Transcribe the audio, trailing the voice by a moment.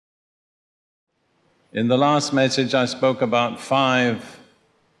In the last message, I spoke about 5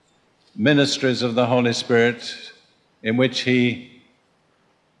 ministries of the Holy Spirit in which He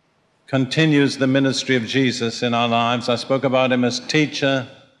continues the ministry of Jesus in our lives. I spoke about Him as teacher,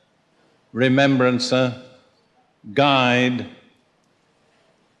 remembrancer, guide,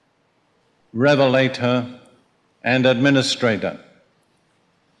 revelator, and administrator.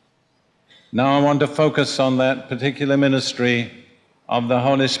 Now I want to focus on that particular ministry of the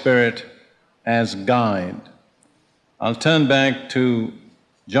Holy Spirit as guide. I'll turn back to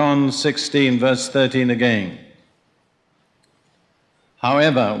John 16, verse 13 again.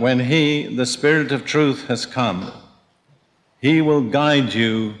 However, when He, the Spirit of truth, has come, He will guide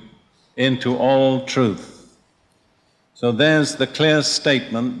you into all truth. So there's the clear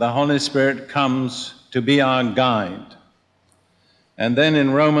statement: the Holy Spirit comes to be our guide. And then in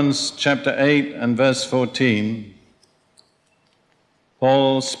Romans chapter 8 and verse 14,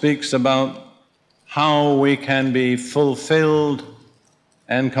 Paul speaks about how we can be fulfilled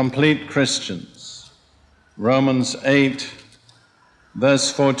and complete Christians. Romans 8, verse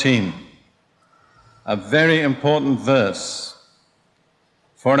 14, a very important verse.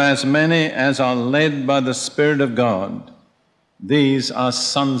 For as many as are led by the Spirit of God, these are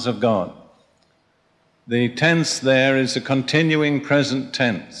sons of God. The tense there is a continuing present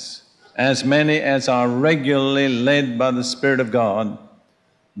tense. As many as are regularly led by the Spirit of God,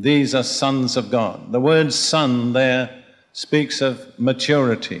 these are sons of God. The word son there speaks of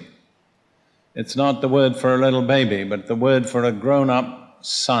maturity. It's not the word for a little baby, but the word for a grown-up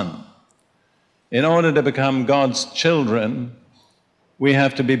son. In order to become God's children, we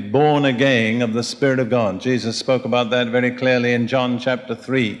have to be born again of the Spirit of God. Jesus spoke about that very clearly in John chapter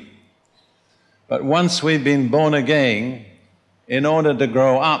 3. But once we've been born again, in order to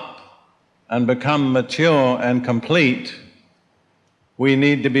grow up and become mature and complete, we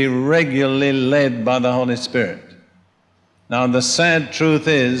need to be regularly led by the Holy Spirit. Now, the sad truth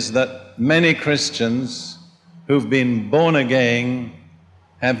is that many Christians who've been born again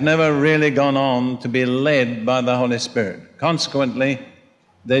have never really gone on to be led by the Holy Spirit. Consequently,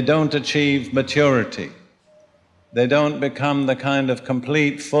 they don't achieve maturity. They don't become the kind of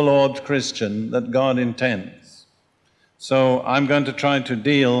complete, full-orbed Christian that God intends. So I'm going to try to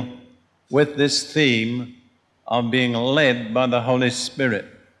deal with this theme of being led by the Holy Spirit.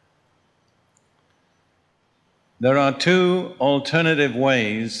 There are 2 alternative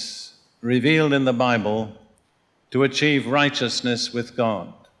ways revealed in the Bible to achieve righteousness with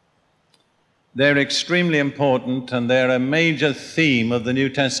God. They're extremely important, and they're a major theme of the New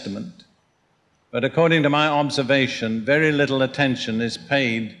Testament. But according to my observation, very little attention is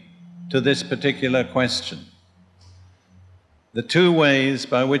paid to this particular question. The 2 ways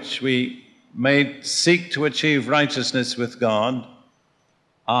by which we may seek to achieve righteousness with God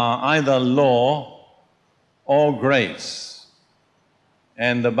are either law or grace.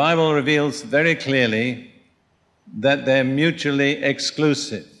 And the Bible reveals very clearly that they're mutually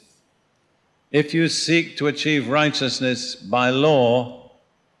exclusive. If you seek to achieve righteousness by law,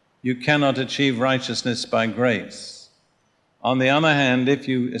 you cannot achieve righteousness by grace. On the other hand, if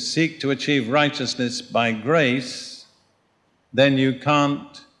you seek to achieve righteousness by grace, then you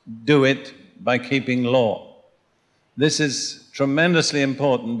can't do it by keeping law. This is tremendously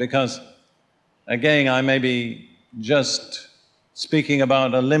important because, again, I may be just speaking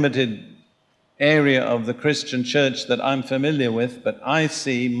about a limited area of the Christian church that I'm familiar with, but I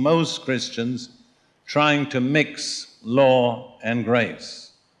see most Christians trying to mix law and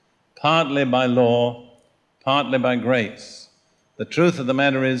grace, partly by law, partly by grace. The truth of the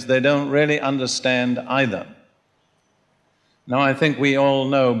matter is they don't really understand either. Now, I think we all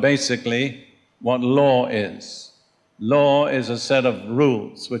know basically what law is. Law is a set of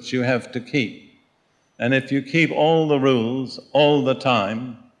rules which you have to keep. And if you keep all the rules all the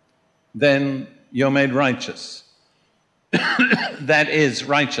time, then you're made righteous. That is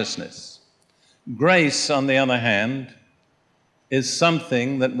righteousness. Grace, on the other hand, is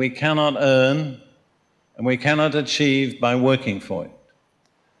something that we cannot earn and we cannot achieve by working for it.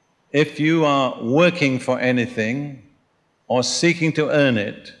 If you are working for anything or seeking to earn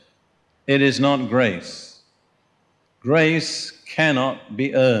it, it is not grace. Grace cannot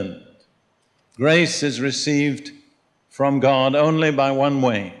be earned. Grace is received from God only by one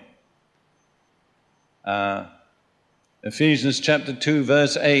way. Ephesians chapter 2,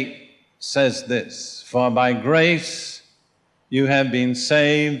 verse 8 says this: "For by grace you have been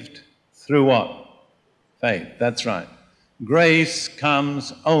saved through" what? Faith. That's right. Grace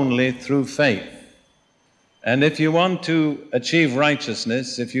comes only through faith. And if you want to achieve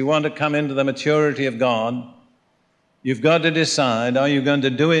righteousness, if you want to come into the maturity of God, you've got to decide, are you going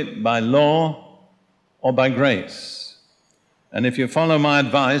to do it by law or by grace. And if you follow my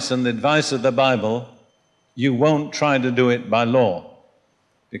advice and the advice of the Bible, you won't try to do it by law,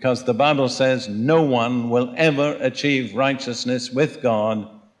 because the Bible says no one will ever achieve righteousness with God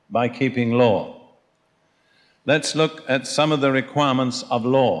by keeping law. Let's look at some of the requirements of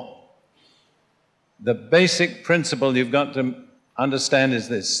law. The basic principle you've got to understand is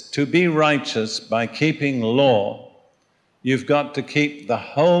this: to be righteous by keeping law, you've got to keep the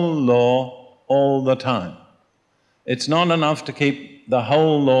whole law all the time. It's not enough to keep the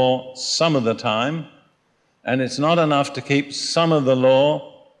whole law some of the time, and it's not enough to keep some of the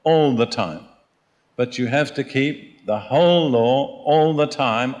law all the time. But you have to keep the whole law all the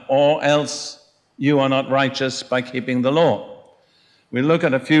time, or else you are not righteous by keeping the law. We look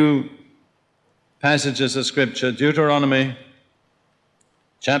at a few passages of Scripture. Deuteronomy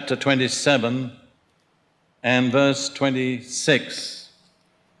chapter 27 and verse 26.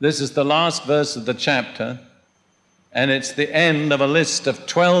 This is the last verse of the chapter, and it's the end of a list of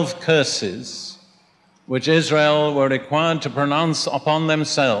 12 curses which Israel were required to pronounce upon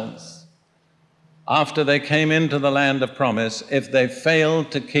themselves after they came into the land of promise if they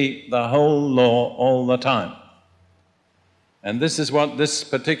failed to keep the whole law all the time. And this is what this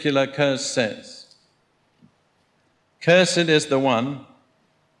particular curse says: "Cursed is the one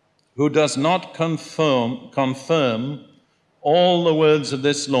who does not confirm all the words of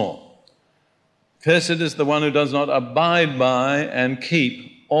this law. Cursed is the one who does not abide by and keep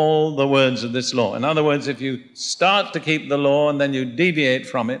all the words of this law." In other words, if you start to keep the law and then you deviate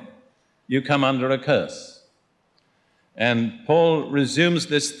from it, you come under a curse. And Paul resumes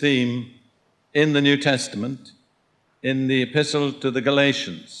this theme in the New Testament in the epistle to the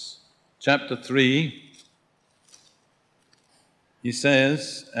Galatians, chapter 3. He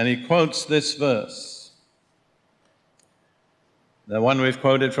says, and he quotes this verse, the one we've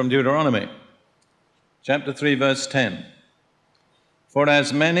quoted from Deuteronomy, chapter 3, verse 10. "For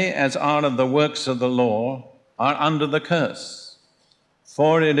as many as are of the works of the law are under the curse.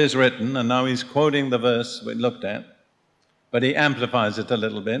 For it is written," and now he's quoting the verse we looked at, but he amplifies it a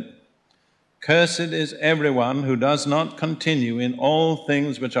little bit, "Cursed is everyone who does not continue in all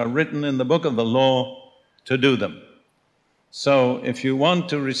things which are written in the book of the law to do them." So if you want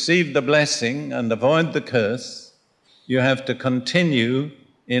to receive the blessing and avoid the curse, you have to continue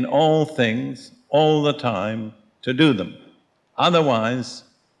in all things all the time to do them. Otherwise,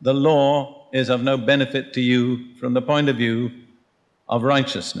 the law is of no benefit to you from the point of view of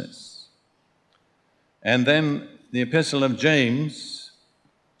righteousness. And then the epistle of James,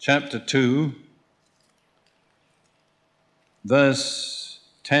 chapter 2, verse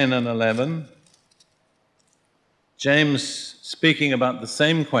 10 and 11. James, speaking about the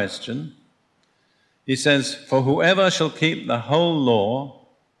same question, he says, "For whoever shall keep the whole law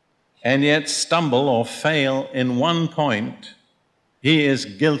and yet stumble or fail in one point, he is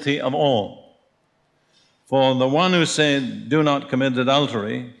guilty of all. For the one who said, 'Do not commit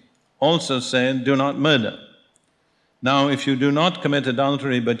adultery,' also said, 'Do not murder.' Now, if you do not commit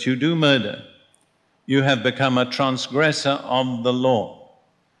adultery, but you do murder, you have become a transgressor of the law.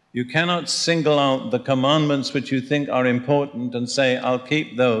 You cannot single out the commandments which you think are important and say, 'I'll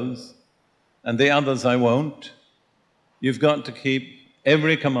keep those, and the others I won't.' You've got to keep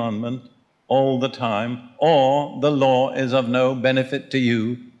every commandment all the time, or the law is of no benefit to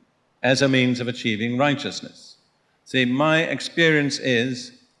you as a means of achieving righteousness." See, my experience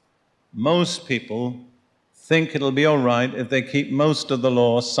is most people think it'll be all right if they keep most of the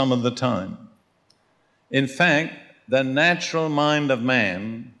law some of the time. In fact, the natural mind of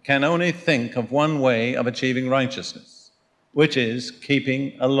man can only think of one way of achieving righteousness, which is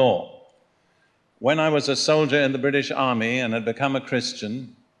keeping a law. When I was a soldier in the British Army and had become a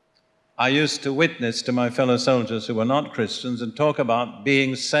Christian, I used to witness to my fellow soldiers who were not Christians and talk about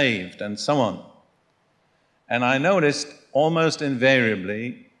being saved and so on. And I noticed almost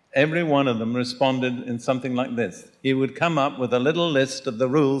invariably every one of them responded in something like this. He would come up with a little list of the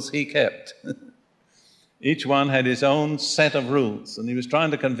rules he kept. Each one had his own set of rules, and he was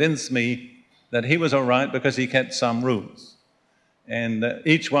trying to convince me that he was all right because he kept some rules. And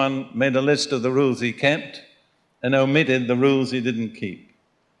each one made a list of the rules he kept and omitted the rules he didn't keep.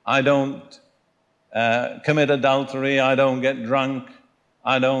 I don't commit adultery, I don't get drunk,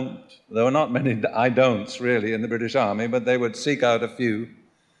 there were not many I don'ts really in the British Army, but they would seek out a few.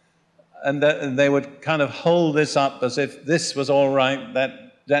 And they would kind of hold this up as if this was all right,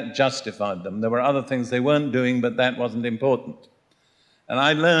 that justified them. There were other things they weren't doing, but that wasn't important. And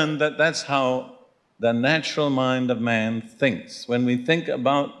I learned that that's how the natural mind of man thinks. When we think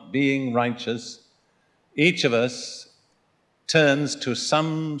about being righteous, each of us turns to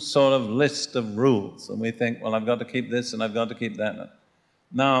some sort of list of rules, and we think, well, I've got to keep this and I've got to keep that.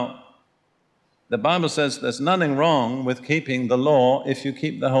 Now, the Bible says there's nothing wrong with keeping the law if you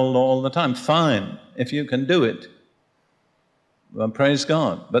keep the whole law all the time. Fine, if you can do it. Well, praise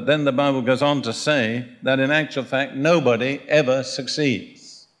God. But then the Bible goes on to say that in actual fact, nobody ever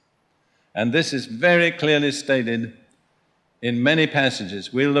succeeds. And this is very clearly stated in many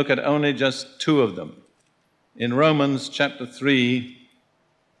passages. We'll look at only just two of them. In Romans chapter 3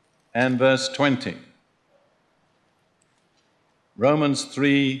 and verse 20. Romans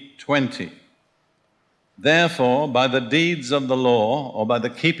 3:20. Therefore, by the deeds of the law, or by the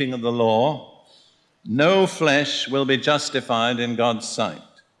keeping of the law, no flesh will be justified in God's sight.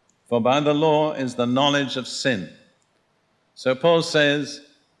 For by the law is the knowledge of sin. So Paul says,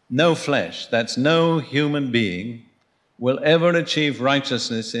 no flesh, that's no human being, will ever achieve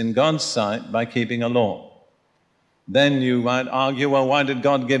righteousness in God's sight by keeping a law. Then you might argue, well, why did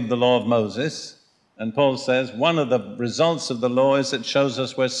God give the law of Moses? And Paul says, one of the results of the law is it shows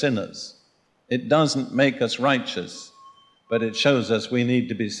us we're sinners. It doesn't make us righteous, but it shows us we need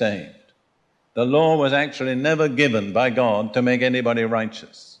to be saved. The law was actually never given by God to make anybody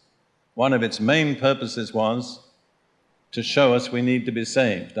righteous. One of its main purposes was to show us we need to be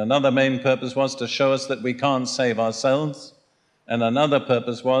saved. Another main purpose was to show us that we can't save ourselves. And another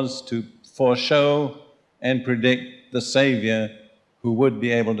purpose was to foreshow and predict the Savior who would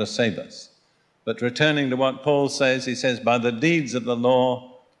be able to save us. But returning to what Paul says, he says, by the deeds of the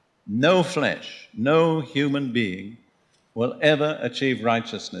law, no flesh, no human being will ever achieve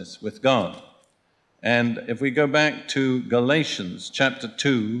righteousness with God. And if we go back to Galatians chapter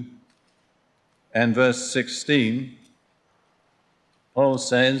 2 and verse 16, Paul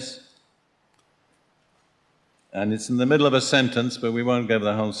says, and it's in the middle of a sentence, but we won't go over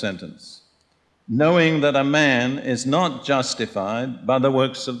the whole sentence, knowing that a man is not justified by the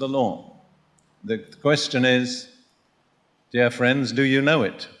works of the law. The question is, dear friends, do you know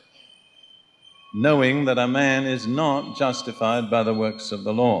it? Knowing that a man is not justified by the works of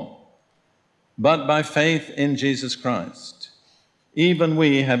the law, but by faith in Jesus Christ. Even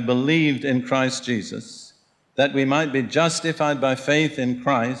we have believed in Christ Jesus, that we might be justified by faith in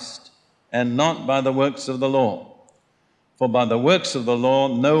Christ and not by the works of the law. For by the works of the law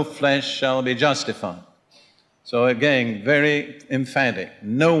no flesh shall be justified. So again, very emphatic.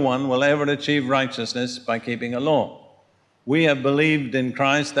 No one will ever achieve righteousness by keeping a law. We have believed in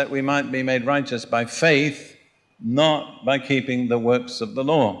Christ that we might be made righteous by faith, not by keeping the works of the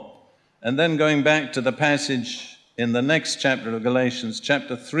law. And then going back to the passage in the next chapter of Galatians,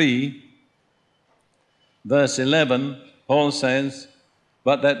 chapter 3, verse 11, Paul says,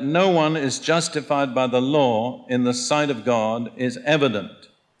 but that no one is justified by the law in the sight of God is evident,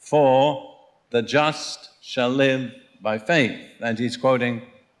 for the just shall live by faith. And he's quoting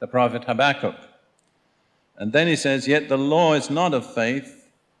the prophet Habakkuk. And then he says, yet the law is not of faith,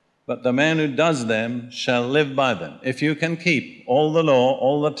 but the man who does them shall live by them. If you can keep all the law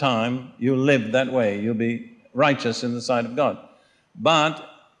all the time, you'll live that way. You'll be righteous in the sight of God. But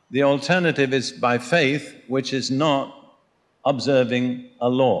the alternative is by faith, which is not observing a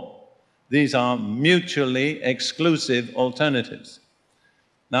law. These are mutually exclusive alternatives.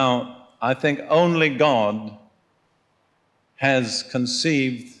 Now, I think only God has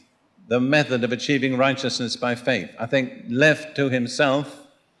conceived the method of achieving righteousness by faith. I think left to himself,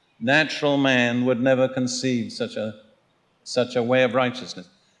 natural man would never conceive such a way of righteousness.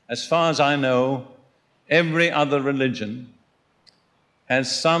 As far as I know, every other religion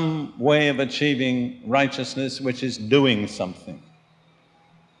has some way of achieving righteousness which is doing something.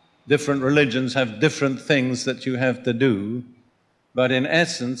 Different religions have different things that you have to do, but in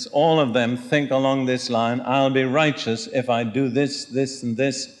essence, all of them think along this line, I'll be righteous if I do this, this, and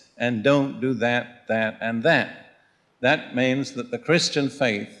this, and don't do that, that, and that. That means that the Christian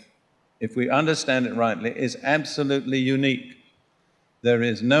faith, if we understand it rightly, is absolutely unique. There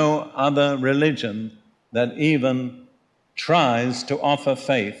is no other religion that even tries to offer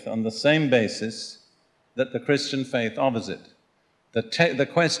faith on the same basis that the Christian faith offers it. The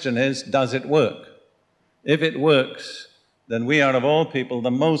question is, does it work? If it works, then we are of all people the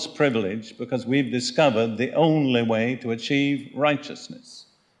most privileged because we've discovered the only way to achieve righteousness,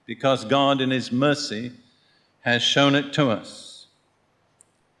 because God in His mercy has shown it to us.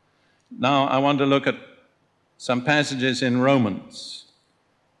 Now I want to look at some passages in Romans,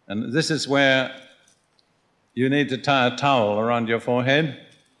 and this is where you need to tie a towel around your forehead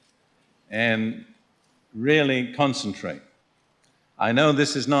and really concentrate. I know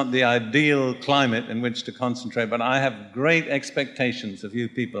this is not the ideal climate in which to concentrate, but I have great expectations of you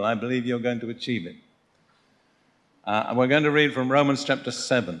people. I believe you're going to achieve it. We're going to read from Romans chapter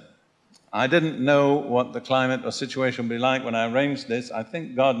 7. I didn't know what the climate or situation would be like when I arranged this. I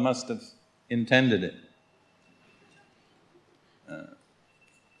think God must have intended it.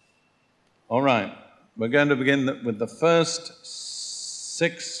 All right, we're going to begin with the first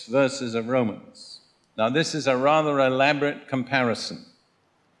 6 verses of Romans. Now, this is a rather elaborate comparison,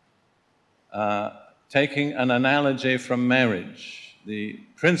 taking an analogy from marriage. The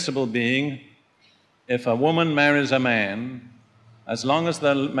principle being, if a woman marries a man, as long as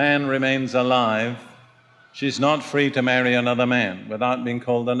the man remains alive, she's not free to marry another man without being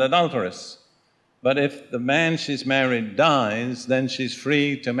called an adulteress. But if the man she's married dies, then she's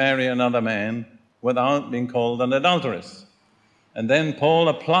free to marry another man without being called an adulteress. And then Paul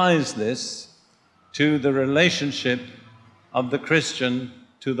applies this to the relationship of the Christian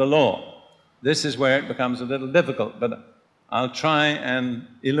to the law. This is where it becomes a little difficult, but I'll try and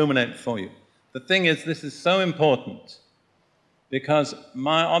illuminate for you. The thing is, this is so important, because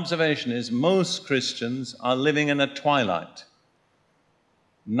my observation is most Christians are living in a twilight.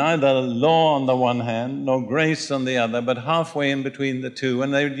 Neither law on the one hand, nor grace on the other, but halfway in between the two,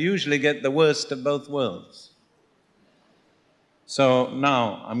 and they usually get the worst of both worlds. So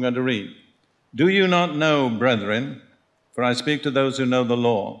now I'm going to read. Do you not know, brethren, for I speak to those who know the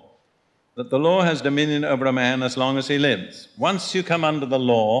law, that the law has dominion over a man as long as he lives? Once you come under the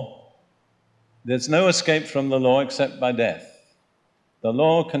law, there's no escape from the law except by death. The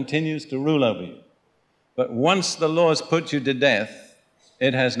law continues to rule over you. But once the law has put you to death,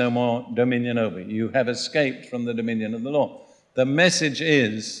 it has no more dominion over you. You have escaped from the dominion of the law. The message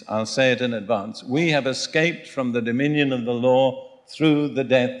is, I'll say it in advance, we have escaped from the dominion of the law through the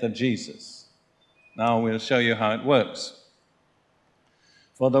death of Jesus. Now we'll show you how it works.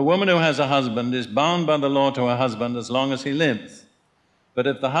 For the woman who has a husband is bound by the law to her husband as long as he lives. But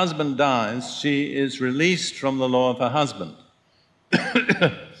if the husband dies, she is released from the law of her husband.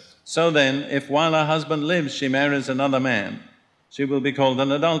 So then, if while her husband lives she marries another man, she will be called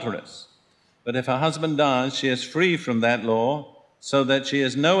an adulteress. But if her husband dies, she is free from that law, so that she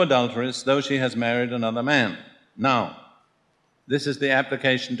is no adulteress, though she has married another man. Now, this is the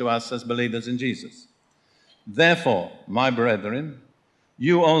application to us as believers in Jesus. Therefore, my brethren,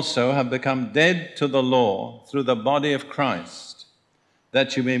 you also have become dead to the law through the body of Christ,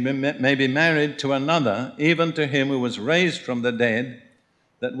 that you may be married to another, even to him who was raised from the dead,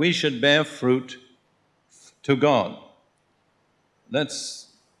 that we should bear fruit to God. Let's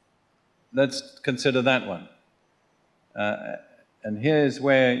consider that one. And here's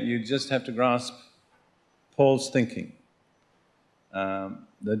where you just have to grasp Paul's thinking.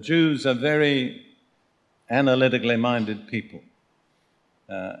 The Jews are very analytically minded people.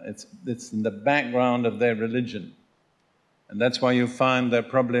 It's in the background of their religion. And that's why you find they're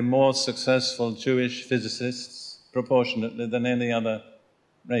probably more successful Jewish physicists proportionately than any other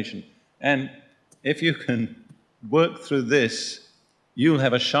nation. And if you can work through this, you'll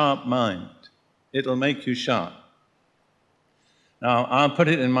have a sharp mind. It'll make you sharp. Now, I'll put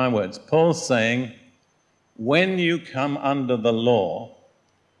it in my words. Paul's saying, when you come under the law,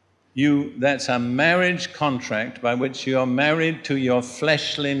 that's a marriage contract by which you are married to your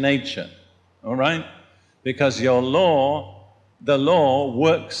fleshly nature, all right? Because the law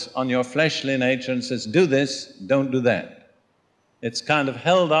works on your fleshly nature and says, do this, don't do that. It's kind of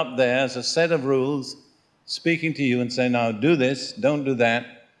held up there as a set of rules speaking to you and saying, now do this, don't do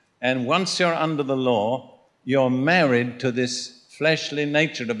that. And once you're under the law, you're married to this fleshly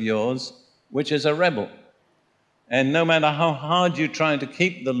nature of yours, which is a rebel. And no matter how hard you try to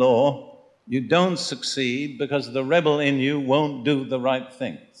keep the law, you don't succeed because the rebel in you won't do the right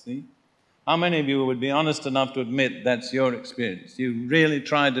thing, see? How many of you would be honest enough to admit that's your experience? You really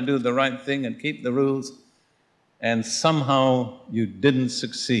tried to do the right thing and keep the rules, and somehow you didn't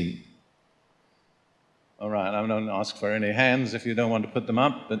succeed. All right, I don't ask for any hands if you don't want to put them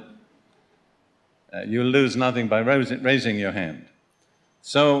up, but you'll lose nothing by raising your hand.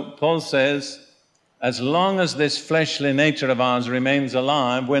 So Paul says, as long as this fleshly nature of ours remains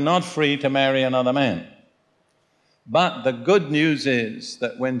alive, we're not free to marry another man. But the good news is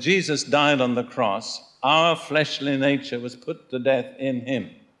that when Jesus died on the cross, our fleshly nature was put to death in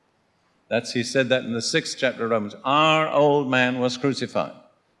him. He said that in the 6th chapter of Romans. Our old man was crucified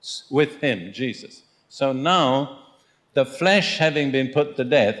with him, Jesus. So now, the flesh having been put to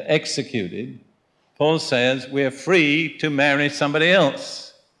death, executed, Paul says we're free to marry somebody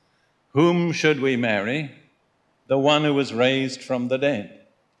else. Whom should we marry? The one who was raised from the dead.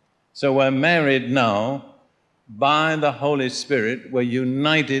 So we're married now by the Holy Spirit. We're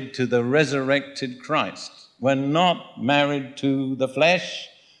united to the resurrected Christ. We're not married to the flesh.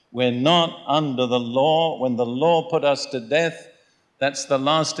 We're not under the law. When the law put us to death, that's the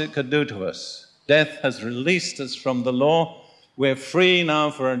last it could do to us. Death has released us from the law. We're free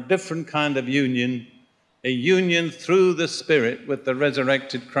now for a different kind of union, a union through the Spirit with the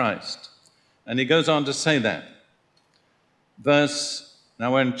resurrected Christ. And he goes on to say that.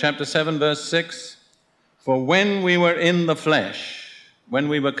 Now we're in chapter 7, verse 6. For when we were in the flesh, when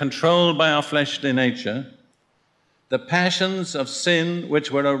we were controlled by our fleshly nature, the passions of sin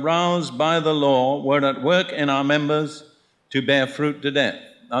which were aroused by the law were at work in our members to bear fruit to death.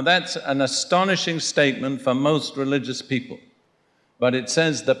 Now that's an astonishing statement for most religious people. But it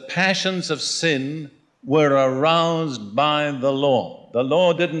says the passions of sin were aroused by the law. The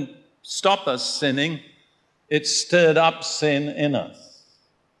law didn't stop us sinning, it stirred up sin in us.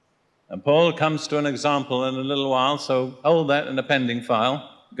 And Paul comes to an example in a little while, so hold that in a pending file.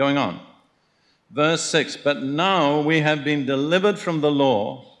 Going on. Verse 6, but now we have been delivered from the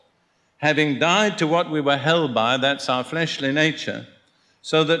law, having died to what we were held by, that's our fleshly nature,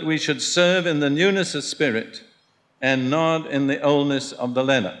 so that we should serve in the newness of spirit and not in the oldness of the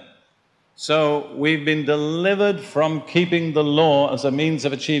letter. So we've been delivered from keeping the law as a means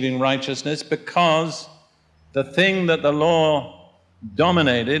of achieving righteousness because the thing that the law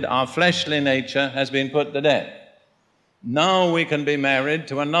dominated, our fleshly nature, has been put to death. Now we can be married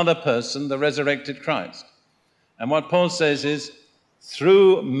to another person, the resurrected Christ. And what Paul says is,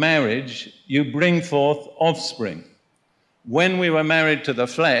 through marriage, you bring forth offspring. When we were married to the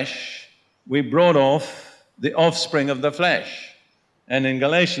flesh, we brought off the offspring of the flesh. And in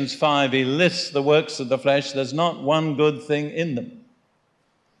Galatians 5, he lists the works of the flesh. There's not one good thing in them.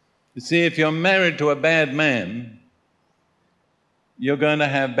 You see, if you're married to a bad man, you're going to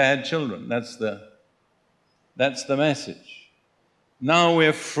have bad children. That's the message. Now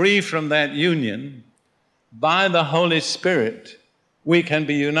we're free from that union. By the Holy Spirit, we can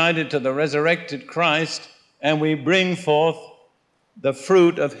be united to the resurrected Christ, and we bring forth the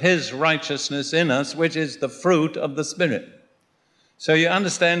fruit of his righteousness in us, which is the fruit of the Spirit. So you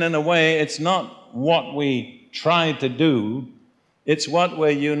understand, in a way, it's not what we try to do, it's what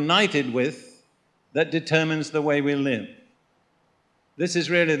we're united with that determines the way we live. This is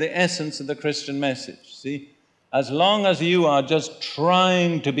really the essence of the Christian message. See, as long as you are just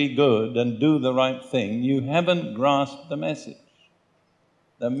trying to be good and do the right thing, you haven't grasped the message.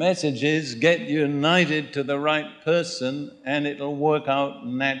 The message is get united to the right person and it'll work out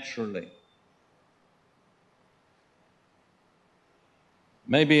naturally.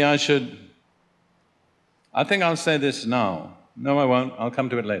 Maybe I think I'll say this now. No, I won't. I'll come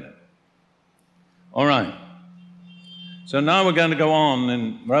to it later. All right. So now we're going to go on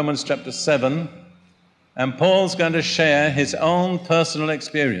in Romans chapter 7, and Paul's going to share his own personal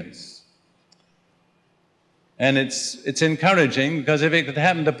experience. And it's encouraging, because if it could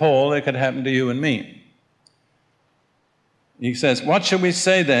happen to Paul, it could happen to you and me. He says, what shall we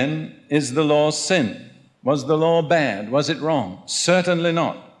say then? Is the law sin? Was the law bad? Was it wrong? Certainly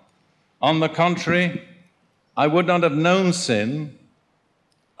not. On the contrary, I would not have known sin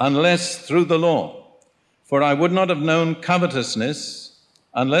unless through the law. For I would not have known covetousness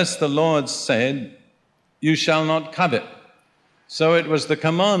unless the Lord said, you shall not covet. So it was the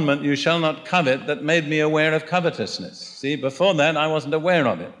commandment, you shall not covet, that made me aware of covetousness. See, before that, I wasn't aware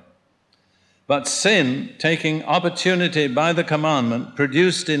of it. But sin, taking opportunity by the commandment,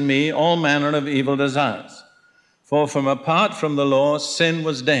 produced in me all manner of evil desires. For from apart from the law, sin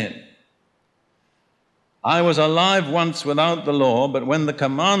was dead. I was alive once without the law, but when the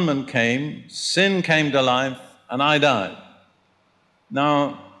commandment came, sin came to life, and I died.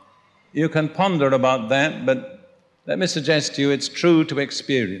 Now, you can ponder about that, but let me suggest to you it's true to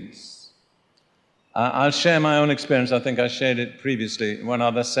experience. I'll share my own experience. I think I shared it previously in one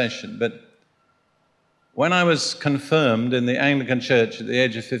other session. But when I was confirmed in the Anglican Church at the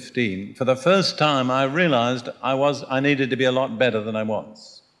age of 15, for the first time I realized I needed to be a lot better than I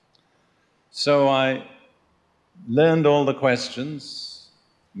was. So I learned all the questions,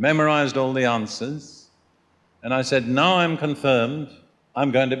 memorized all the answers, and I said, now I'm confirmed,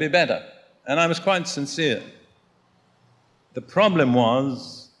 I'm going to be better. And I was quite sincere. The problem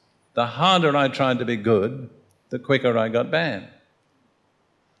was, the harder I tried to be good, the quicker I got bad.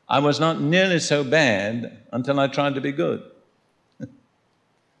 I was not nearly so bad until I tried to be good.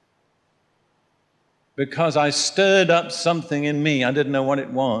 Because I stirred up something in me, I didn't know what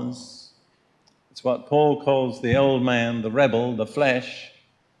it was. It's what Paul calls the old man, the rebel, the flesh,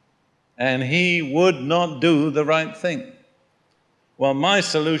 and he would not do the right thing. Well, my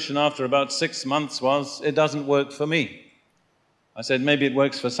solution after about 6 months was, it doesn't work for me. I said, maybe it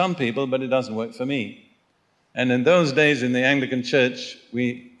works for some people, but it doesn't work for me. And in those days in the Anglican Church,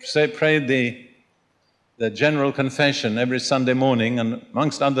 we prayed the general confession every Sunday morning, and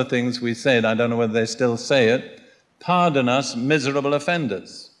amongst other things we said, I don't know whether they still say it, pardon us, miserable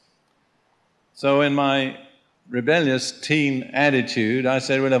offenders. So in my rebellious teen attitude, I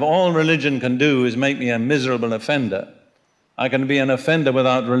said, well, if all religion can do is make me a miserable offender, I can be an offender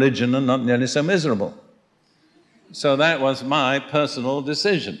without religion and not nearly so miserable. So that was my personal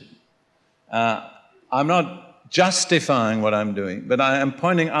decision. I'm not justifying what I'm doing, but I am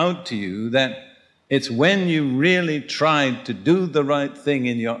pointing out to you that it's when you really try to do the right thing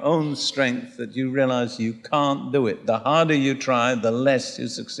in your own strength that you realize you can't do it. The harder you try, the less you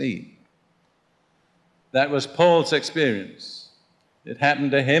succeed. That was Paul's experience. It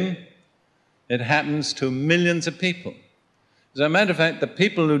happened to him. It happens to millions of people. As a matter of fact, the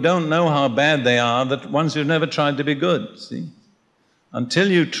people who don't know how bad they are, the ones who've never tried to be good, see?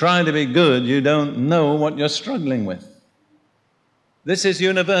 Until you try to be good, you don't know what you're struggling with. This is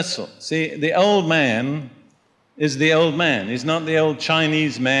universal. See, the old man is the old man. He's not the old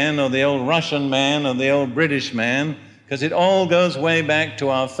Chinese man or the old Russian man or the old British man, because it all goes way back to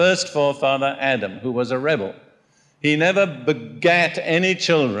our first forefather, Adam, who was a rebel. He never begat any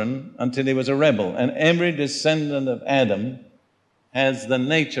children until he was a rebel, and every descendant of Adam has the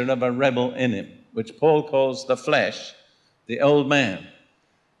nature of a rebel in him, which Paul calls the flesh, the old man.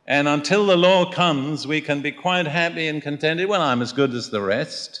 And until the law comes, we can be quite happy and contented. Well, I'm as good as the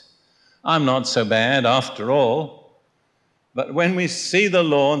rest. I'm not so bad after all. But when we see the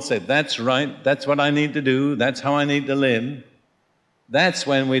law and say, that's right, that's what I need to do, that's how I need to live, that's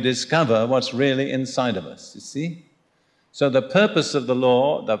when we discover what's really inside of us, you see? So the purpose of the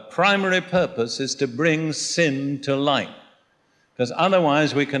law, the primary purpose, is to bring sin to light. Because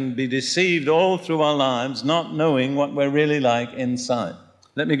otherwise we can be deceived all through our lives, not knowing what we're really like inside.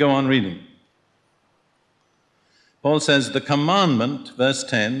 Let me go on reading. Paul says, the commandment, verse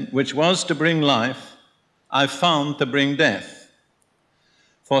 10, which was to bring life, I found to bring death.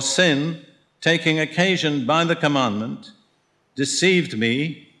 For sin, taking occasion by the commandment, deceived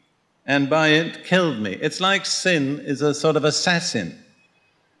me, and by it killed me. It's like sin is a sort of assassin.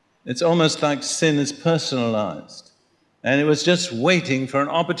 It's almost like sin is personalized. And it was just waiting for an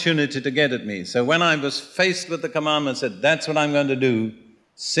opportunity to get at me. So when I was faced with the commandment, I said, that's what I'm going to do.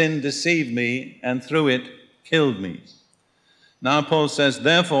 Sin deceived me, and through it killed me. Now Paul says,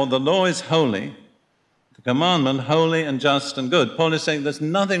 therefore the law is holy, the commandment holy and just and good. Paul is saying there's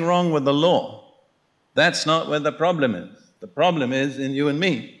nothing wrong with the law. That's not where the problem is. The problem is in you and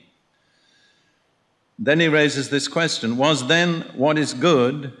me. Then he raises this question, has then what is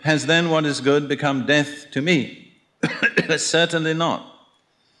good become death to me? Certainly not.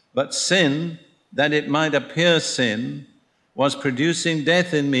 But sin, that it might appear sin, was producing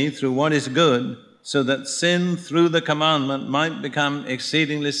death in me through what is good, so that sin through the commandment might become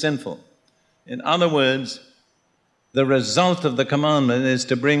exceedingly sinful. In other words, the result of the commandment is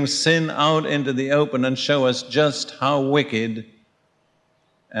to bring sin out into the open and show us just how wicked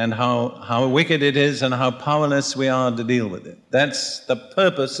and how wicked it is and how powerless we are to deal with it. That's the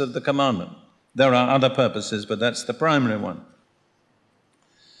purpose of the commandment. There are other purposes, but that's the primary one.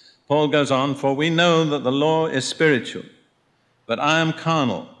 Paul goes on, for we know that the law is spiritual, but I am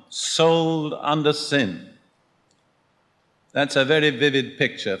carnal, sold under sin. That's a very vivid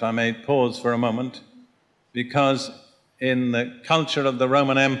picture, if I may pause for a moment, because in the culture of the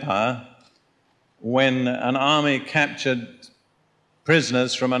Roman Empire, when an army captured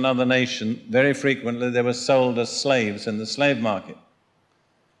prisoners from another nation, very frequently they were sold as slaves in the slave market,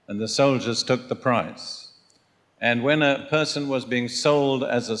 and the soldiers took the price. And when a person was being sold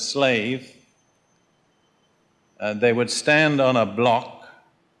as a slave, they would stand on a block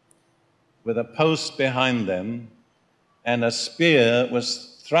with a post behind them, and a spear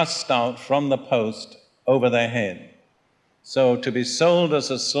was thrust out from the post over their head. So to be sold as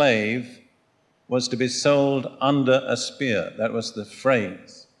a slave was to be sold under a spear. That was the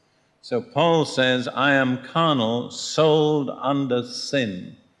phrase. So Paul says, I am carnal, sold under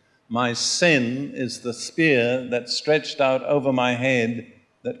sin. My sin is the spear that's stretched out over my head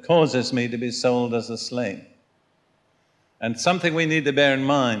that causes me to be sold as a slave. And something we need to bear in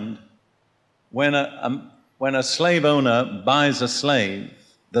mind, when a slave owner buys a slave,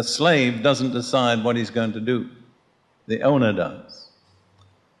 the slave doesn't decide what he's going to do. The owner does.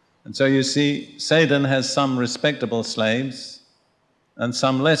 And so you see, Satan has some respectable slaves and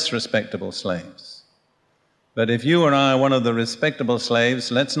some less respectable slaves. But if you or I are one of the respectable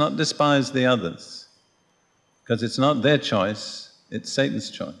slaves, let's not despise the others, because it's not their choice, it's Satan's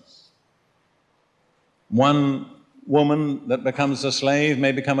choice. One woman that becomes a slave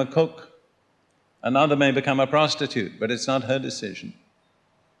may become a cook. Another may become a prostitute, but it's not her decision.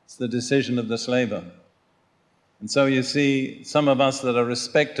 It's the decision of the slave owner. And so you see, some of us that are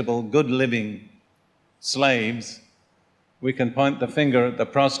respectable, good living slaves, we can point the finger at the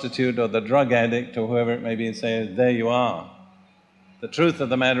prostitute or the drug addict or whoever it may be and say, there you are. The truth of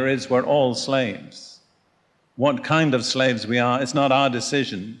the matter is we're all slaves. What kind of slaves we are, it's not our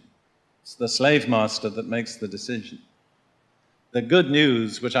decision. It's the slave master that makes the decision. The good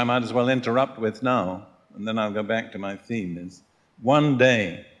news, which I might as well interrupt with now, and then I'll go back to my theme, is one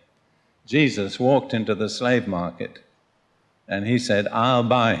day Jesus walked into the slave market and he said, I'll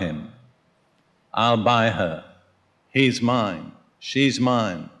buy him. I'll buy her. He's mine. She's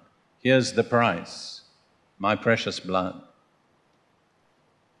mine. Here's the price. My precious blood.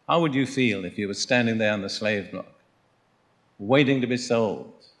 How would you feel if you were standing there on the slave block, waiting to be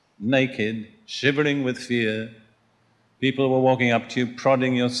sold, naked, shivering with fear? People were walking up to you,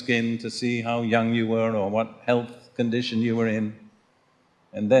 prodding your skin to see how young you were or what health condition you were in.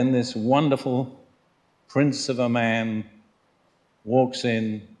 And then this wonderful prince of a man walks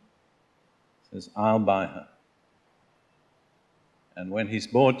in, says, I'll buy her. And when he's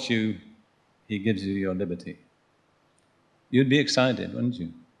bought you, he gives you your liberty. You'd be excited, wouldn't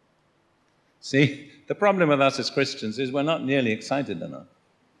you? See, the problem with us as Christians is we're not nearly excited enough,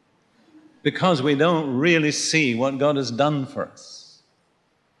 because we don't really see what God has done for us.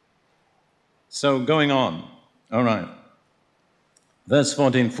 So going on, all right. Verse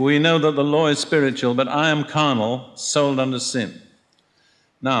 14, for we know that the law is spiritual, but I am carnal, sold under sin.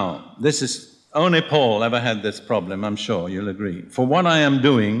 Now, this is, only Paul ever had this problem, I'm sure you'll agree. For what I am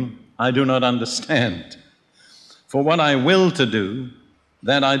doing, I do not understand. For what I will to do,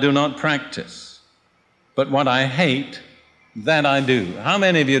 that I do not practice. But what I hate, that I do. How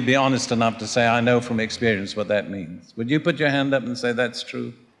many of you would be honest enough to say, I know from experience what that means? Would you put your hand up and say, that's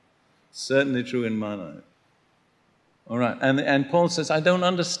true? Certainly true in my life. All right, and Paul says, I don't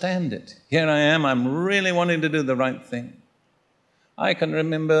understand it. Here I am, I'm really wanting to do the right thing. I can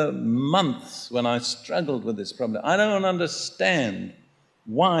remember months when I struggled with this problem. I don't understand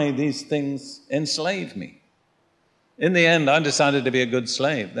why these things enslave me. In the end, I decided to be a good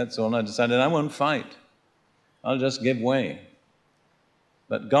slave. That's all. I decided I won't fight. I'll just give way.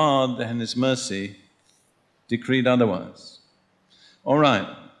 But God, in His mercy, decreed otherwise. All right,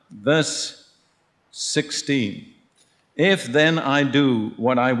 verse 16. If then I do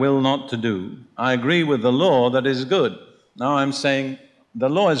what I will not to do, I agree with the law that is good. Now I'm saying the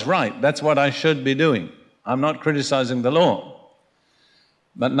law is right. That's what I should be doing. I'm not criticizing the law.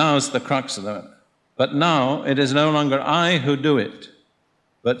 But now it's the crux of the matter. But now it is no longer I who do it,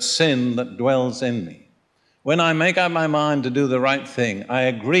 but sin that dwells in me. When I make up my mind to do the right thing, I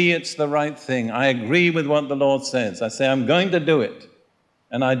agree it's the right thing. I agree with what the Lord says. I say, I'm going to do it.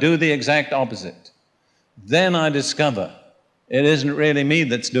 And I do the exact opposite. Then I discover it isn't really me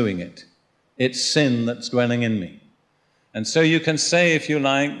that's doing it. It's sin that's dwelling in me. And so you can say, if you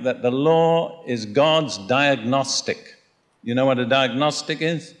like, that the law is God's diagnostic. You know what a diagnostic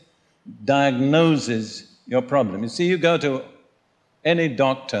is? Diagnoses your problem. You see, you go to any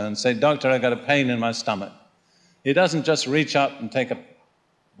doctor and say, doctor, I've got a pain in my stomach. He doesn't just reach up and take a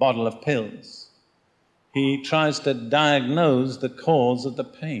bottle of pills. He tries to diagnose the cause of the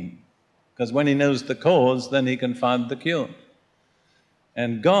pain. Because when he knows the cause, then he can find the cure.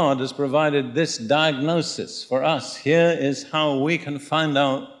 And God has provided this diagnosis for us. Here is how we can find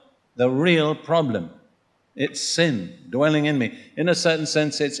out the real problem. It's sin dwelling in me. In a certain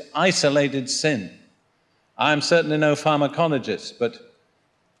sense, it's isolated sin. I'm certainly no pharmacologist, but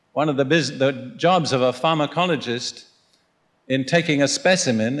one of the jobs of a pharmacologist in taking a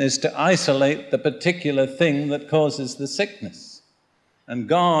specimen is to isolate the particular thing that causes the sickness. And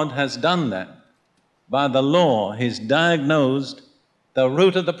God has done that. By the law, He's diagnosed the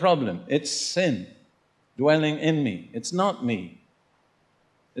root of the problem. It's sin dwelling in me. It's not me.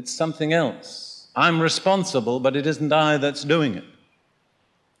 It's something else. I'm responsible, but it isn't I that's doing it.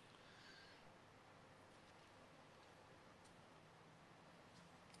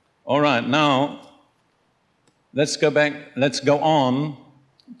 All right, now let's go on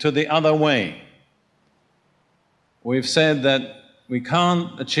to the other way. We've said that we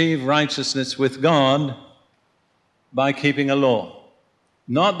can't achieve righteousness with God by keeping a law.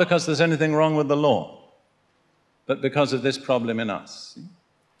 Not because there's anything wrong with the law, but because of this problem in us.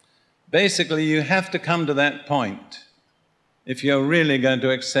 Basically, you have to come to that point if you're really going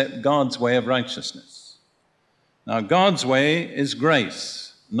to accept God's way of righteousness. Now, God's way is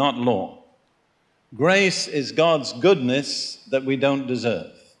grace, not law. Grace is God's goodness that we don't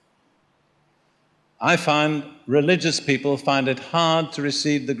deserve. I find religious people find it hard to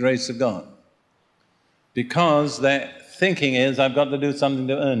receive the grace of God. because their thinking is, I've got to do something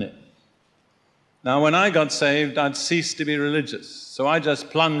to earn it. Now, when I got saved, I'd ceased to be religious, so I just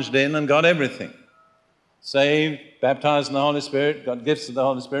plunged in and got everything. Saved, baptized in the Holy Spirit, got gifts of the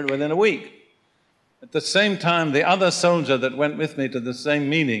Holy Spirit within a week. At the same time, the other soldier that went with me to the same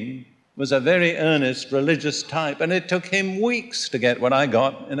meeting was a very earnest religious type, and it took him weeks to get what I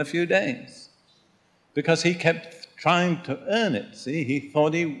got in a few days, because he kept trying to earn it. See, he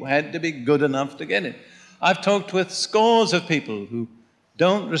thought he had to be good enough to get it. I've talked with scores of people who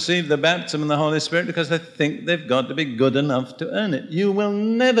don't receive the baptism in the Holy Spirit because they think they've got to be good enough to earn it. You will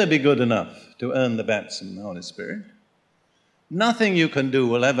never be good enough to earn the baptism in the Holy Spirit. Nothing you can do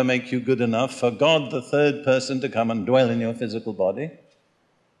will ever make you good enough for God, the third person, to come and dwell in your physical body.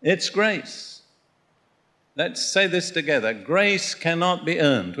 It's grace. Let's say this together. Grace cannot be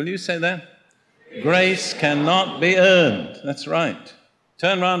earned. Will you say that? Grace cannot be earned. That's right.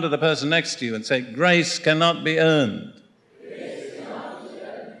 Turn around to the person next to you and say, grace cannot be earned. Grace cannot be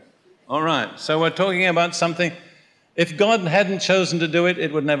earned. All right, so we're talking about something, if God hadn't chosen to do it,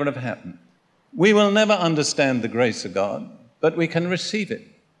 it would never have happened. We will never understand the grace of God, but we can receive it.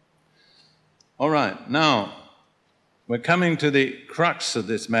 All right, now, we're coming to the crux of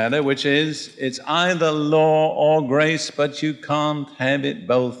this matter, which is, it's either law or grace, but you can't have it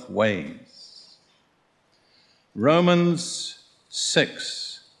both ways. Romans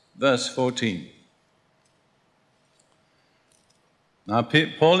 6, verse 14. Now,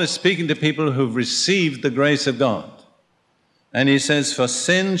 Paul is speaking to people who've received the grace of God. And he says, for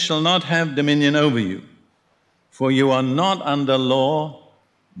sin shall not have dominion over you, for you are not under law,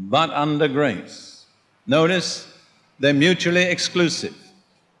 but under grace. Notice, they're mutually exclusive.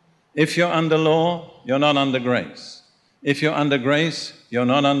 If you're under law, you're not under grace. If you're under grace, you're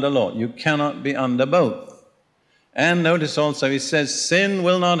not under law. You cannot be under both. And notice also, he says, sin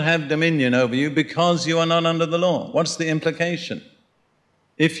will not have dominion over you because you are not under the law. What's the implication?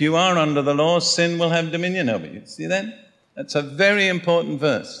 If you are under the law, sin will have dominion over you. See that? That's a very important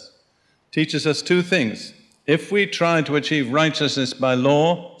verse. Teaches us two things. If we try to achieve righteousness by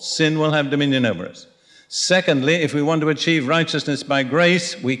law, sin will have dominion over us. Secondly, if we want to achieve righteousness by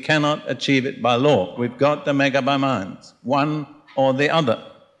grace, we cannot achieve it by law. We've got to make up our minds, one or the other.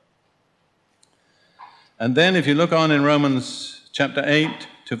 And then if you look on in Romans chapter 8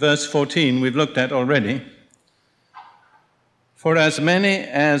 to verse 14, we've looked at already. For as many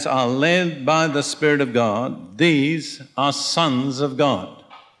as are led by the Spirit of God, these are sons of God.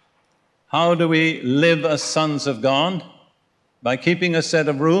 How do we live as sons of God? By keeping a set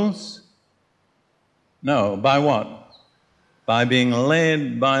of rules? No, by what? By being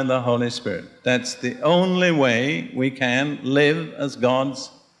led by the Holy Spirit. That's the only way we can live as God's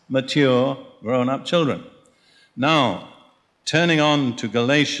mature, grown-up children. Now, turning on to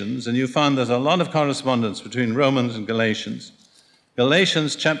Galatians, and you find there's a lot of correspondence between Romans and Galatians.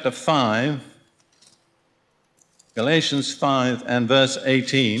 Galatians chapter 5, Galatians 5 and verse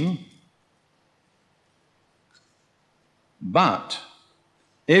 18. But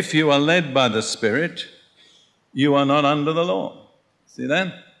if you are led by the Spirit, you are not under the law. See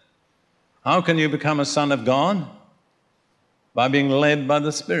that? How can you become a son of God? By being led by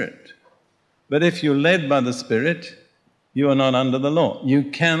the Spirit. But if you're led by the Spirit, you are not under the law.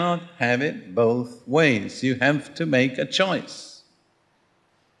 You cannot have it both ways. You have to make a choice.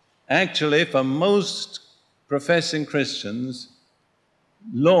 Actually, for most professing Christians,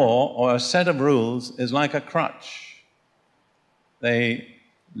 law or a set of rules is like a crutch. They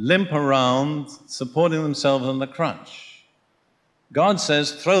limp around supporting themselves on the crutch. God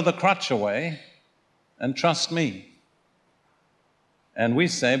says, throw the crutch away and trust me. And we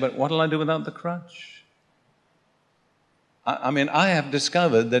say, but what'll I do without the crutch? I mean, I have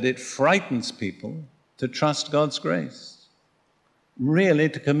discovered that it frightens people to trust God's grace, really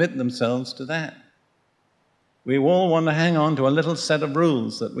to commit themselves to that. We all want to hang on to a little set of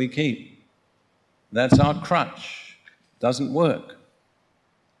rules that we keep. That's our crutch. Doesn't work.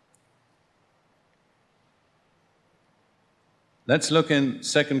 Let's look in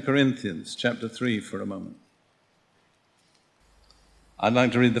 2 Corinthians chapter 3 for a moment. I'd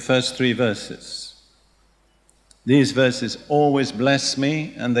like to read the first 3 verses. These verses always bless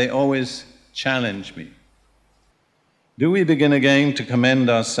me and they always challenge me. Do we begin again to commend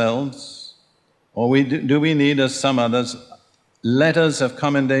ourselves, or do we need, as some others, letters of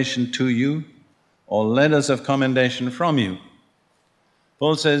commendation to you, or letters of commendation from you?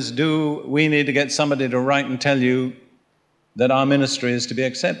 Paul says, do we need to get somebody to write and tell you that our ministry is to be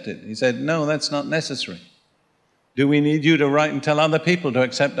accepted? He said, no, that's not necessary. Do we need you to write and tell other people to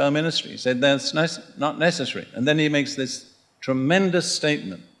accept our ministry? He said, that's not necessary. And then he makes this tremendous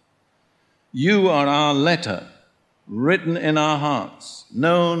statement. You are our letter, written in our hearts,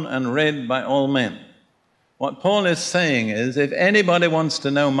 known and read by all men. What Paul is saying is, if anybody wants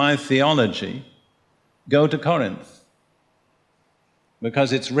to know my theology, go to Corinth,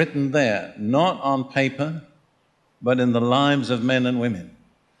 because it's written there, not on paper, but in the lives of men and women.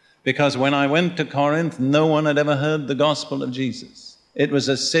 Because when I went to Corinth, no one had ever heard the gospel of Jesus. It was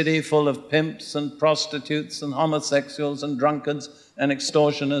a city full of pimps and prostitutes and homosexuals and drunkards and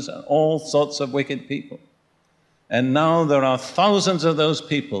extortioners and all sorts of wicked people. And now there are thousands of those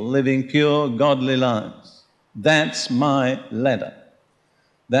people living pure, godly lives. That's my letter.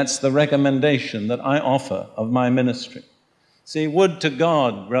 That's the recommendation that I offer of my ministry. See, would to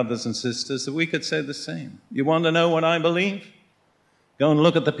God, brothers and sisters, that we could say the same. You want to know what I believe? Go and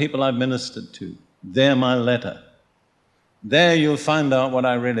look at the people I've ministered to. They're my letter. There you'll find out what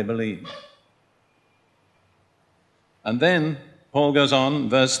I really believe. And then Paul goes on,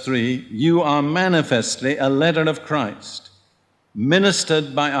 verse 3, you are manifestly a letter of Christ,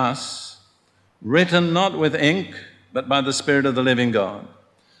 ministered by us, written not with ink, but by the Spirit of the living God,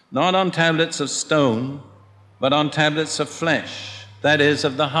 not on tablets of stone, but on tablets of flesh, that is,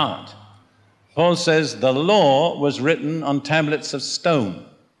 of the heart. Paul says the law was written on tablets of stone.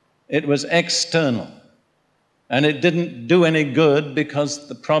 It was external, and it didn't do any good because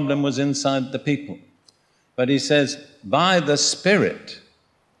the problem was inside the people. But he says, by the Spirit,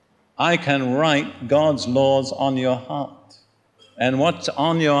 I can write God's laws on your heart. And what's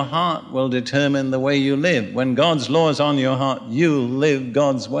on your heart will determine the way you live. When God's law is on your heart, you'll live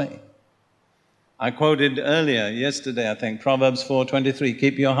God's way. I quoted earlier, yesterday, I think, Proverbs 4:23,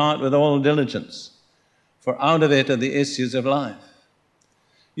 keep your heart with all diligence, for out of it are the issues of life.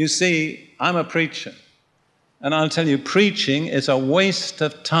 You see, I'm a preacher, and I'll tell you, preaching is a waste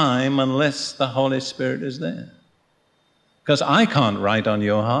of time unless the Holy Spirit is there. Because I can't write on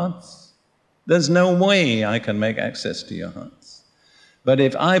your hearts. There's no way I can make access to your hearts. But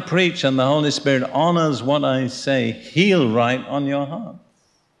if I preach and the Holy Spirit honors what I say, He'll write on your heart.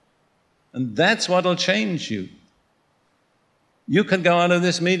 And that's what will change you. You could go out of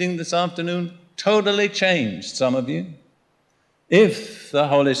this meeting this afternoon totally changed, some of you, if the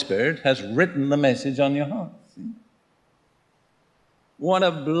Holy Spirit has written the message on your heart. See? What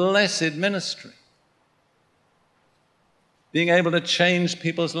a blessed ministry. Being able to change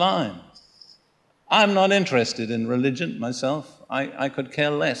people's lives. I'm not interested in religion myself. I could care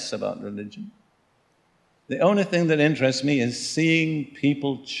less about religion. The only thing that interests me is seeing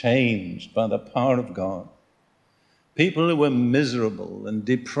people changed by the power of God. People who were miserable and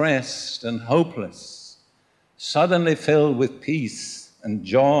depressed and hopeless, suddenly filled with peace and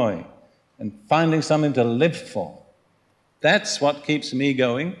joy and finding something to live for. That's what keeps me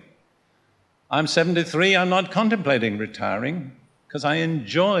going. I'm 73, I'm not contemplating retiring because I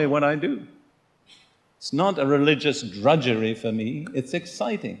enjoy what I do. It's not a religious drudgery for me, it's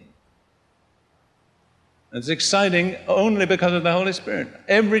exciting. It's exciting only because of the Holy Spirit.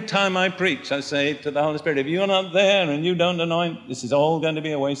 Every time I preach, I say to the Holy Spirit, if you're not there and you don't anoint, this is all going to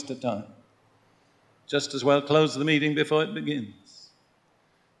be a waste of time. Just as well close the meeting before it begins.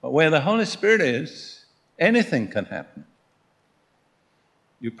 But where the Holy Spirit is, anything can happen.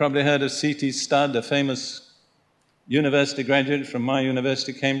 You've probably heard of C.T. Studd, a famous university graduate from my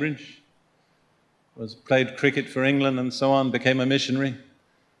university, Cambridge. Played cricket for England and so on, became a missionary.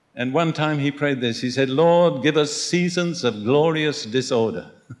 And one time he prayed this. He said, Lord, give us seasons of glorious disorder.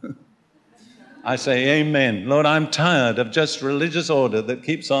 I say, amen. Lord, I'm tired of just religious order that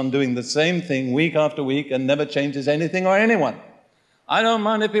keeps on doing the same thing week after week and never changes anything or anyone. I don't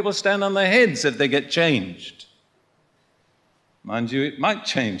mind if people stand on their heads if they get changed. Mind you, it might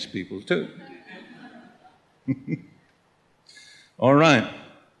change people too. All right.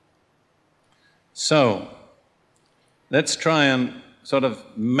 So, let's try and sort of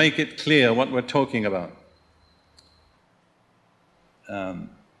make it clear what we're talking about.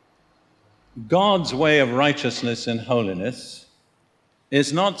 God's way of righteousness and holiness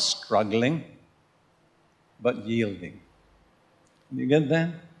is not struggling, but yielding. You get that?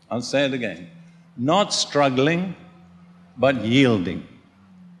 I'll say it again. Not struggling, but yielding.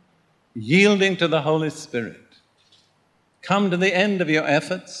 Yielding to the Holy Spirit. Come to the end of your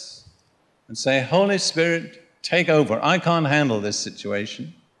efforts and say, Holy Spirit, take over. I can't handle this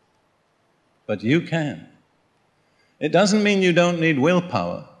situation, but you can. It doesn't mean you don't need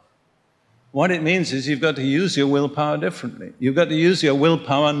willpower. What it means is you've got to use your willpower differently. You've got to use your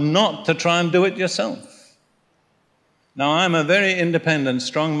willpower not to try and do it yourself. Now, I'm a very independent,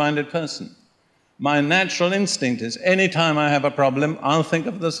 strong-minded person. My natural instinct is anytime I have a problem, I'll think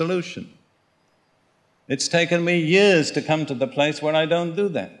of the solution. It's taken me years to come to the place where I don't do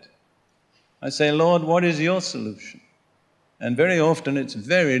that. I say, Lord, what is your solution? And very often it's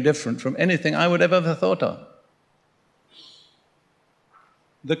very different from anything I would have ever thought of.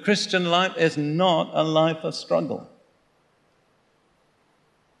 The Christian life is not a life of struggle.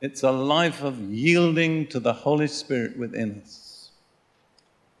 It's a life of yielding to the Holy Spirit within us.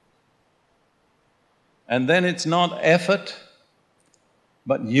 And then it's not effort,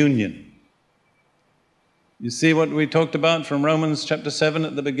 but union. You see what we talked about from Romans chapter 7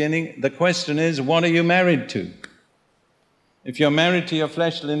 at the beginning? The question is, what are you married to? If you're married to your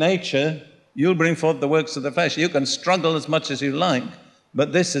fleshly nature, you'll bring forth the works of the flesh. You can struggle as much as you like,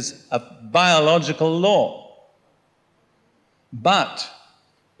 but this is a biological law. But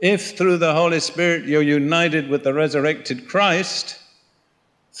if through the Holy Spirit you're united with the resurrected Christ,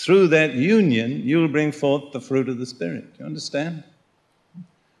 through that union, you'll bring forth the fruit of the Spirit. Do you understand?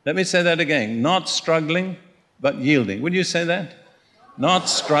 Let me say that again. Not struggling, but yielding. Would you say that? Not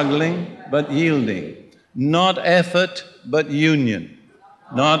struggling, but yielding. Not effort, but union.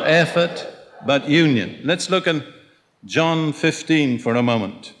 Not effort, but union. Let's look at John 15 for a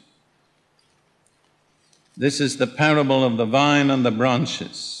moment. This is the parable of the vine and the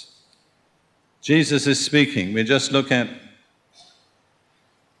branches. Jesus is speaking. We just look at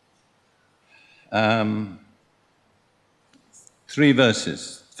 3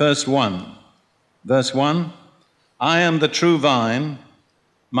 verses. Verse 1. Verse 1, I am the true vine,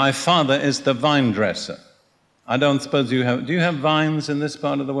 my Father is the vine dresser. I don't suppose you have, do you have vines in this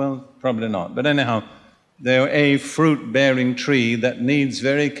part of the world? Probably not. But anyhow, they're a fruit-bearing tree that needs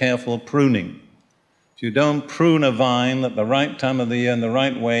very careful pruning. If you don't prune a vine at the right time of the year in the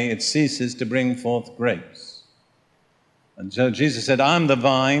right way, it ceases to bring forth grapes. And so Jesus said, I'm the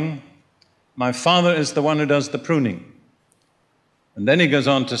vine, my Father is the one who does the pruning. And then he goes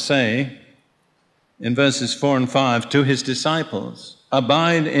on to say, in verses 4 and 5, to his disciples,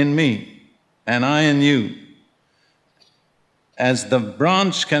 abide in me, and I in you. As the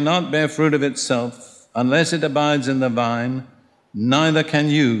branch cannot bear fruit of itself unless it abides in the vine, neither can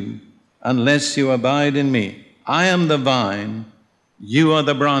you unless you abide in me. I am the vine, you are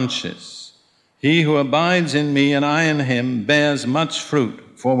the branches. He who abides in me and I in him bears much fruit,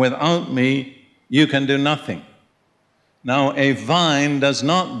 for without me you can do nothing. Now, a vine does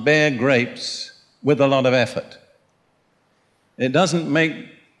not bear grapes with a lot of effort. It doesn't make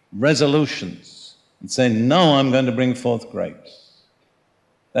resolutions and say, no, I'm going to bring forth grapes.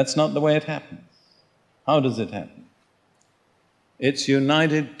 That's not the way it happens. How does it happen? It's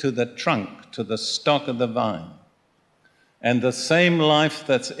united to the trunk, to the stalk of the vine. And the same life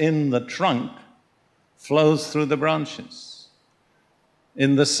that's in the trunk flows through the branches,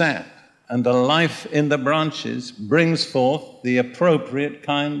 in the sap. And the life in the branches brings forth the appropriate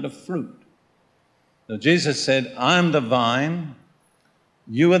kind of fruit. So Jesus said, I'm the vine,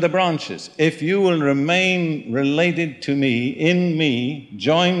 you are the branches. If you will remain related to me, in me,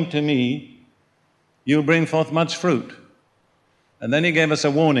 joined to me, you'll bring forth much fruit. And then he gave us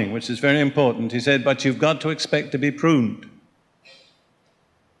a warning, which is very important. He said, but you've got to expect to be pruned.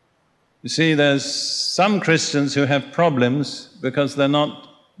 You see, there's some Christians who have problems because they're not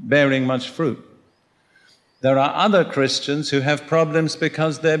bearing much fruit. There are other Christians who have problems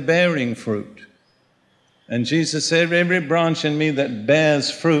because they're bearing fruit. And Jesus said, every branch in me that bears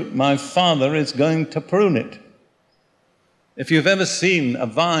fruit, my Father is going to prune it. If you've ever seen a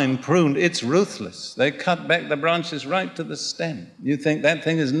vine pruned, it's ruthless. They cut back the branches right to the stem. You think that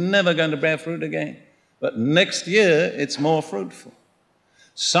thing is never going to bear fruit again. But next year, it's more fruitful.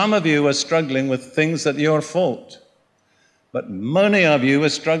 Some of you are struggling with things that are your fault. But many of you are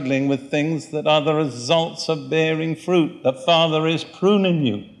struggling with things that are the results of bearing fruit. The Father is pruning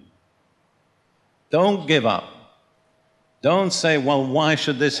you. Don't give up. Don't say, well, why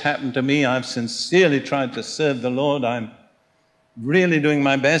should this happen to me? I've sincerely tried to serve the Lord. I'm really doing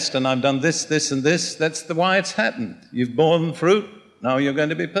my best, and I've done this, this, and this. That's why it's happened. You've borne fruit. Now you're going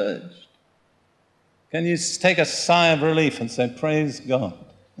to be purged. Can you take a sigh of relief and say, praise God?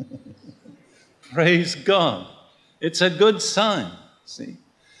 Praise God. It's a good sign, see.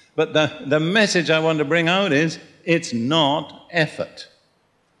 But the message I want to bring out is, it's not effort.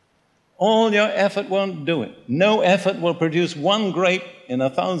 All your effort won't do it. No effort will produce one grape in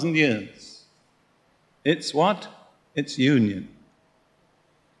 1,000 years. It's what? It's union.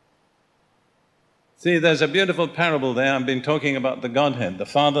 See, there's a beautiful parable there. I've been talking about the Godhead, the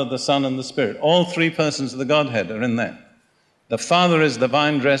Father, the Son, and the Spirit. All 3 persons of the Godhead are in there. The Father is the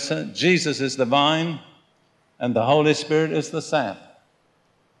vine dresser, Jesus is the vine, and the Holy Spirit is the sap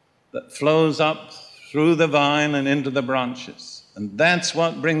that flows up through the vine and into the branches. And that's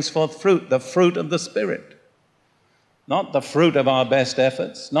what brings forth fruit, the fruit of the Spirit. Not the fruit of our best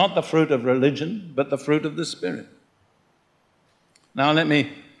efforts, not the fruit of religion, but the fruit of the Spirit. Now let me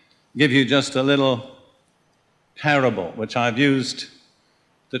give you just a little parable, which I've used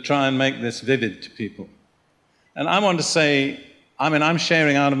to try and make this vivid to people. And I want to say, I'm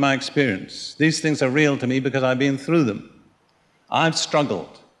sharing out of my experience. These things are real to me because I've been through them. I've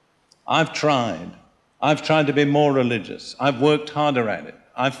struggled. I've tried. I've tried to be more religious. I've worked harder at it.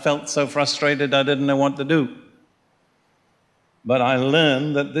 I've felt so frustrated I didn't know what to do. But I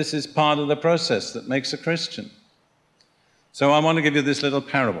learned that this is part of the process that makes a Christian. So I want to give you this little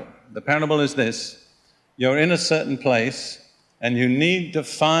parable. The parable is this: you're in a certain place and you need to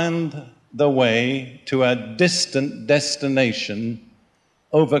find the way to a distant destination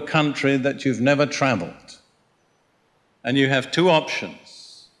over country that you've never traveled. And you have two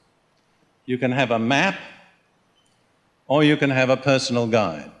options. You can have a map or you can have a personal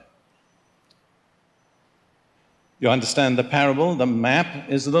guide. You understand the parable? The map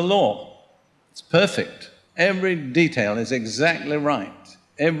is the law. It's perfect. Every detail is exactly right.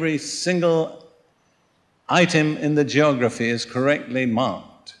 Every single item in the geography is correctly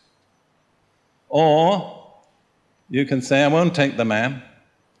marked. Or you can say, I won't take the map,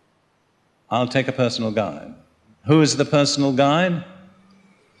 I'll take a personal guide. Who is the personal guide?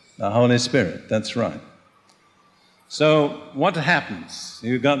 The Holy Spirit, that's right. So what happens?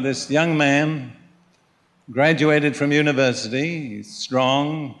 You've got this young man, graduated from university, he's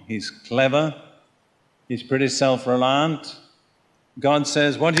strong, he's clever, he's pretty self-reliant. God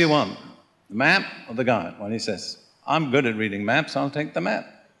says, what do you want, the map or the guide? Well, he says, I'm good at reading maps, I'll take the map.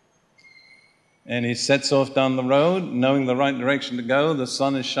 And he sets off down the road, knowing the right direction to go. The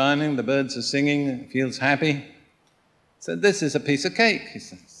sun is shining, the birds are singing, he feels happy. He said, this is a piece of cake, he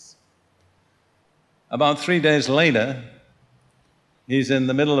says. About 3 days later, he's in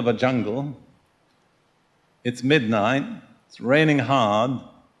the middle of a jungle. It's midnight, it's raining hard,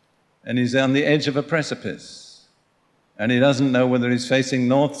 and he's on the edge of a precipice. And he doesn't know whether he's facing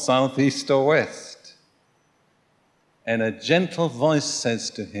north, south, east, or west. And a gentle voice says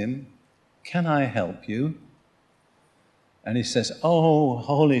to him, can I help you? And he says, oh,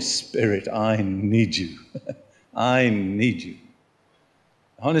 Holy Spirit, I need you. I need you.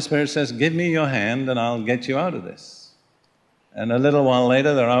 The Holy Spirit says, give me your hand and I'll get you out of this. And a little while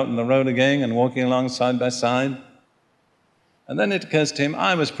later, they're out on the road again and walking along side by side. And then it occurs to him,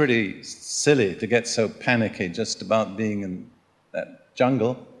 I was pretty silly to get so panicky just about being in that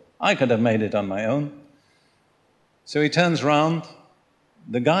jungle. I could have made it on my own. So he turns round.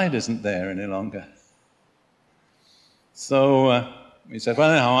 The guide isn't there any longer. So he said, well,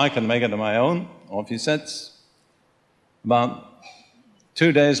 anyhow, I can make it on my own. Off he sets. About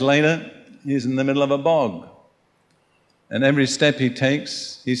 2 days later, he's in the middle of a bog. And every step he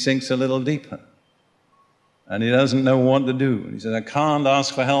takes, he sinks a little deeper. And he doesn't know what to do. He said, I can't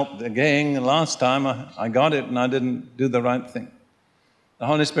ask for help again. Last time I got it and I didn't do the right thing. The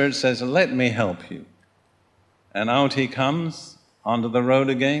Holy Spirit says, let me help you. And out he comes onto the road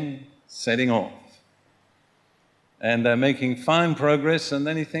again, setting off. And they're making fine progress, and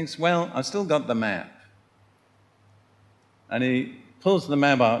then he thinks, well, I've still got the map. And he pulls the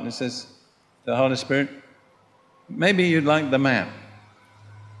map out and he says to the Holy Spirit, maybe you'd like the map.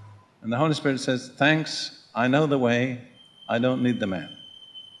 And the Holy Spirit says, thanks, I know the way, I don't need the map.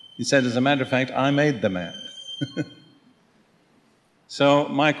 He said, as a matter of fact, I made the map. So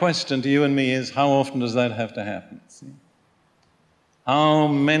my question to you and me is, how often does that have to happen? See? How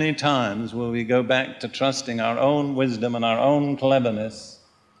many times will we go back to trusting our own wisdom and our own cleverness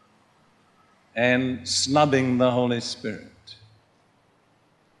and snubbing the Holy Spirit?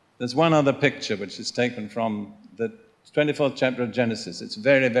 There's one other picture which is taken from the 24th chapter of Genesis. It's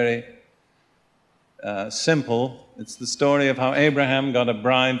very, very simple. It's the story of how Abraham got a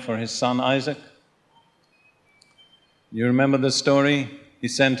bride for his son Isaac. You remember the story? He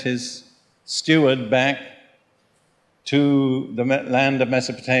sent his steward back to the land of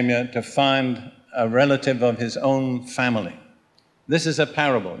Mesopotamia to find a relative of his own family. This is a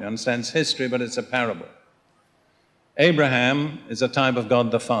parable. You understand? It's history, but it's a parable. Abraham is a type of God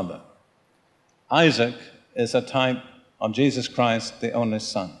the Father. Isaac is a type of Jesus Christ, the only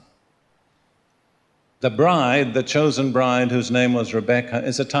Son. The bride, the chosen bride, whose name was Rebekah,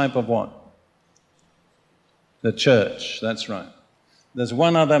 is a type of what? The church, that's right. There's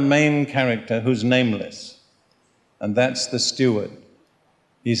one other main character who's nameless, and that's the steward.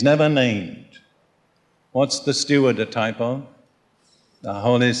 He's never named. What's the steward a type of? The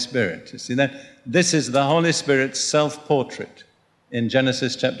Holy Spirit. You see that? This is the Holy Spirit's self-portrait in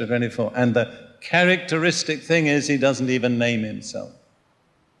Genesis chapter 24. And the God doesn't even name himself.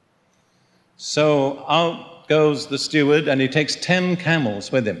 So out goes the steward, and he takes 10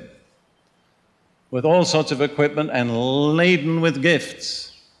 camels with him, with all sorts of equipment and laden with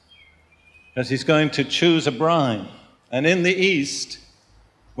gifts, because he's going to choose a bride. And in the East,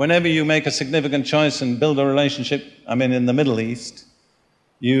 whenever you make a significant choice and build a relationship, in the Middle East,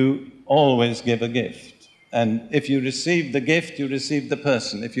 you always give a gift. And if you receive the gift, you receive the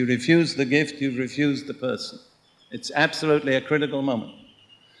person. If you refuse the gift, you refuse the person. It's absolutely a critical moment.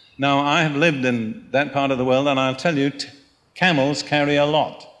 Now, I have lived in that part of the world, and I'll tell you, camels carry a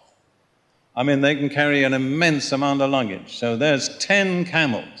lot. They can carry an immense amount of luggage. So there's 10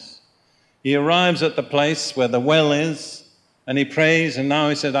 camels. He arrives at the place where the well is, and he prays, and now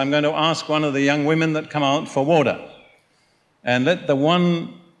he said, I'm going to ask one of the young women that come out for water. And let the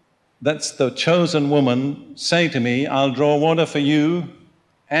one that's the chosen woman say to me, I'll draw water for you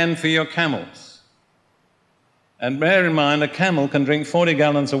and for your camels. And bear in mind, a camel can drink 40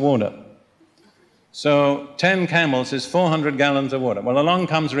 gallons of water. So 10 camels is 400 gallons of water. Well, along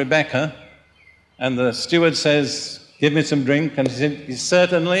comes Rebecca, and the steward says, give me some drink. And he said,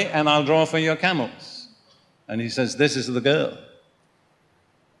 certainly, and I'll draw for your camels. And he says, this is the girl.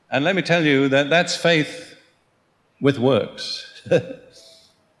 And let me tell you that that's faith with works.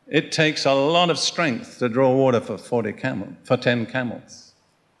 It takes a lot of strength to draw water for 10 camels.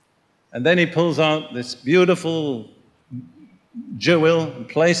 And then he pulls out this beautiful jewel and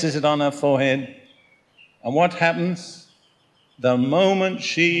places it on her forehead. And what happens? The moment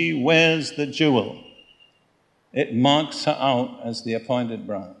she wears the jewel, it marks her out as the appointed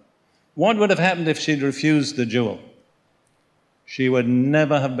bride. What would have happened if she'd refused the jewel? She would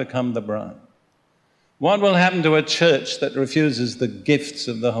never have become the bride. What will happen to a church that refuses the gifts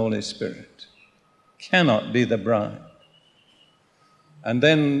of the Holy Spirit? Cannot be the bride. And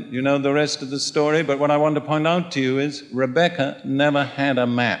then you know the rest of the story, but what I want to point out to you is Rebecca never had a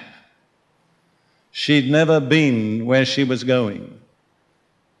map. She'd never been where she was going,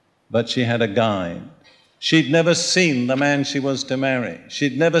 but she had a guide. She'd never seen the man she was to marry.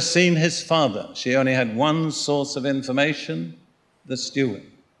 She'd never seen his father. She only had one source of information, the steward.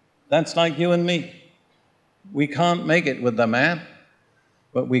 That's like you and me. We can't make it with the map,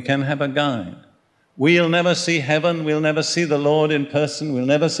 but we can have a guide. We'll never see heaven, we'll never see the Lord in person, we'll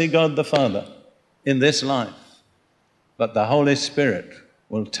never see God the Father in this life. But the Holy Spirit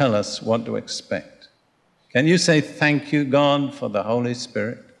will tell us what to expect. Can you say thank you, God, for the Holy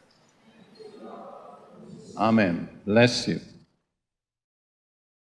Spirit? Amen. Bless you.